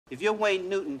if you're Wayne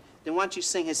Newton, then why don't you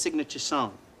sing his signature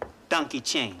song, Donkey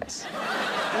Chains?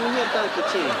 Let me hear Donkey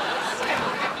Chains.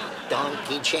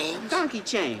 Donkey chains? Donkey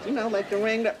Chains. You know, like the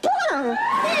ring that... Donkey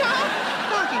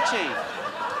Chains.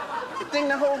 The thing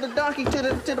that hold the donkey to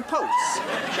the post.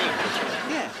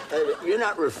 Yeah. You're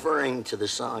not referring to the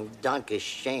song Donkey's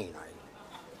Chain, are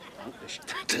you?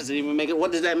 Does it even make it?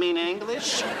 What does that mean in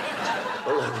English?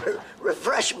 Well,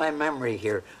 refresh my memory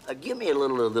here. Give me a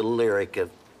little of the lyric of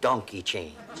Donkey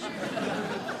Chains.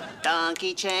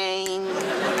 Donkey chains,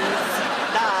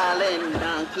 darling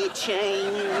donkey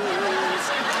chains.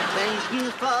 Thank you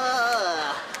for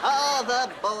all the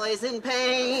boys in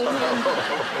pain.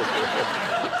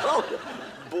 Oh,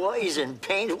 boys in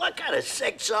pain? What kind of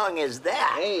sick song is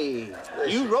that? Hey,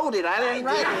 you wrote it. I didn't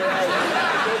write it.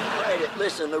 I didn't write it.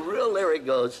 Listen, the real lyric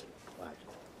goes,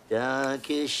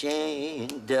 Donkey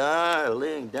Shane,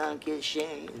 darling Donkey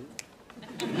Shane,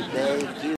 thank you